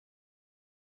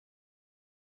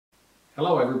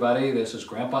Hello everybody, this is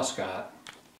Grandpa Scott.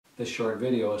 This short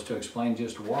video is to explain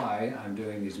just why I'm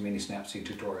doing these mini Snapseed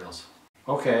tutorials.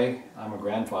 Okay, I'm a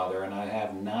grandfather and I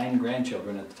have 9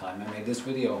 grandchildren at the time I made this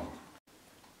video.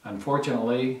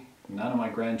 Unfortunately, none of my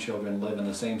grandchildren live in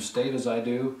the same state as I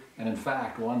do, and in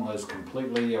fact one lives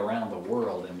completely around the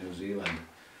world in New Zealand.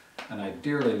 And I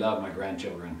dearly love my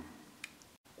grandchildren.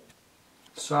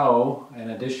 So, in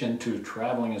addition to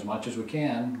traveling as much as we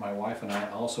can, my wife and I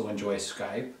also enjoy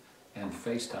Skype and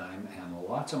FaceTime and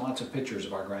lots and lots of pictures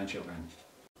of our grandchildren.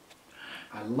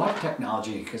 I love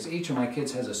technology because each of my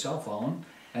kids has a cell phone,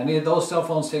 and those cell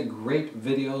phones take great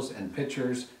videos and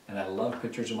pictures, and I love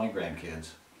pictures of my grandkids.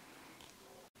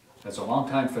 As a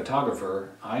longtime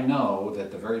photographer, I know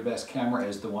that the very best camera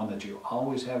is the one that you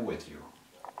always have with you.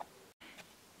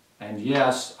 And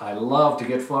yes, I love to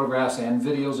get photographs and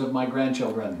videos of my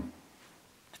grandchildren.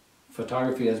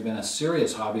 Photography has been a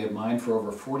serious hobby of mine for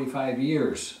over 45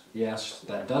 years. Yes,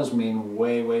 that does mean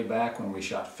way back when we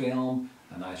shot film,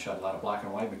 and I shot a lot of black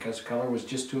and white because color was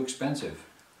just too expensive.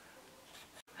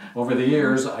 Over the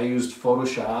years, I used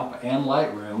Photoshop and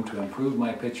Lightroom to improve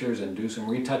my pictures and do some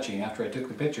retouching after I took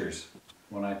the pictures.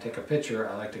 When I take a picture,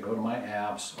 I like to go to my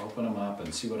apps, open them up,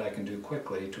 and see what I can do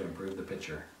quickly to improve the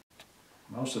picture.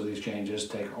 Most of these changes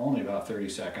take only about 30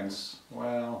 seconds.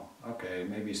 Well, okay,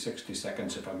 maybe 60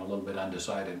 seconds if I'm a little bit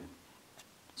undecided.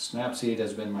 Snapseed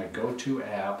has been my go-to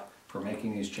app for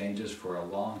making these changes for a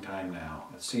long time now.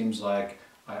 It seems like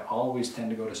I always tend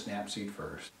to go to Snapseed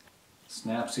first.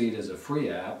 Snapseed is a free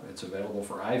app. It's available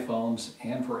for iPhones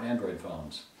and for Android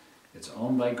phones. It's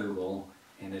owned by Google,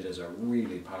 and it is a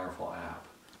really powerful app.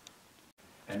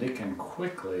 And it can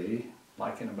quickly,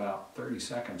 like in about 30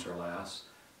 seconds or less,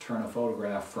 turn a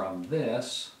photograph from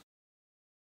this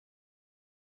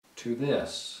to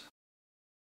this,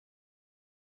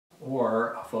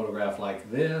 or a photograph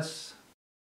like this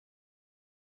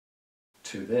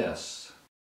to this.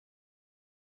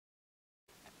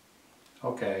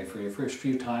 Okay, for your first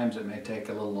few times it may take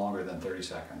a little longer than 30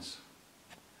 seconds.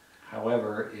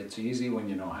 However, it's easy when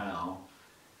you know how,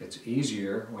 it's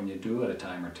easier when you do it a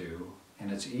time or two,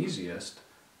 and it's easiest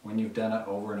when you've done it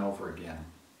over and over again.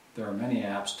 There are many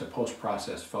apps to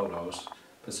post-process photos,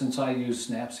 but since I use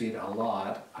Snapseed a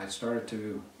lot, I started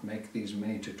to make these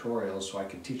mini tutorials so I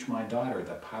could teach my daughter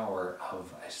the power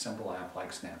of a simple app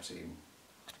like Snapseed.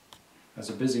 As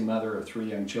a busy mother of 3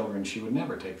 young children, she would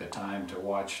never take the time to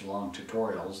watch long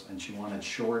tutorials, and she wanted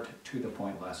short,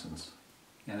 to-the-point lessons.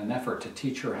 In an effort to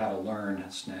teach her how to learn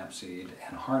Snapseed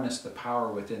and harness the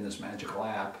power within this magical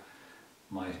app,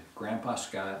 my Grandpa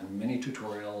Scott mini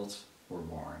tutorials were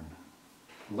born.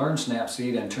 Learn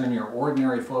Snapseed and turn your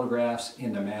ordinary photographs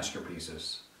into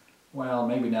masterpieces. Well,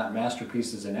 maybe not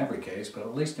masterpieces in every case, but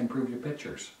at least improve your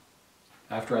pictures.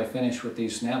 After I finish with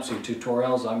these Snapseed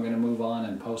tutorials, I'm going to move on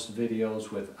and post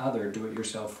videos with other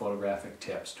do-it-yourself photographic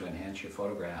tips to enhance your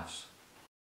photographs.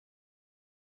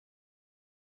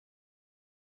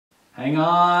 Hang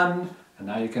on! And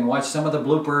now you can watch some of the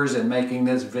bloopers in making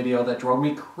this video that drove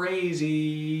me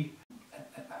crazy.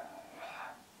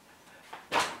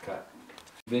 Cut.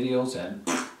 Videos and...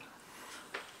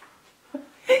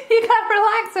 You gotta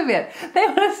relax a bit. They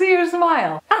want to see your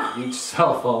smile. Each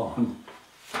cell phone.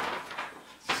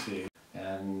 Let's see.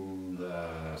 And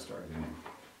start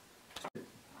again.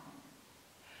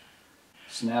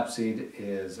 Snapseed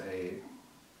is a...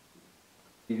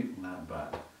 not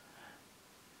but.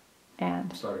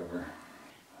 And Start over.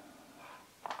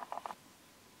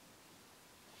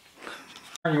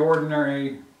 Your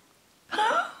ordinary...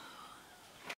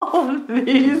 all of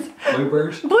these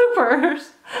bloopers. Bloopers.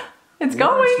 It's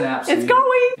going. It's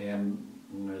going. And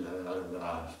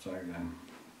start again.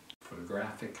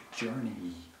 Photographic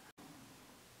journey.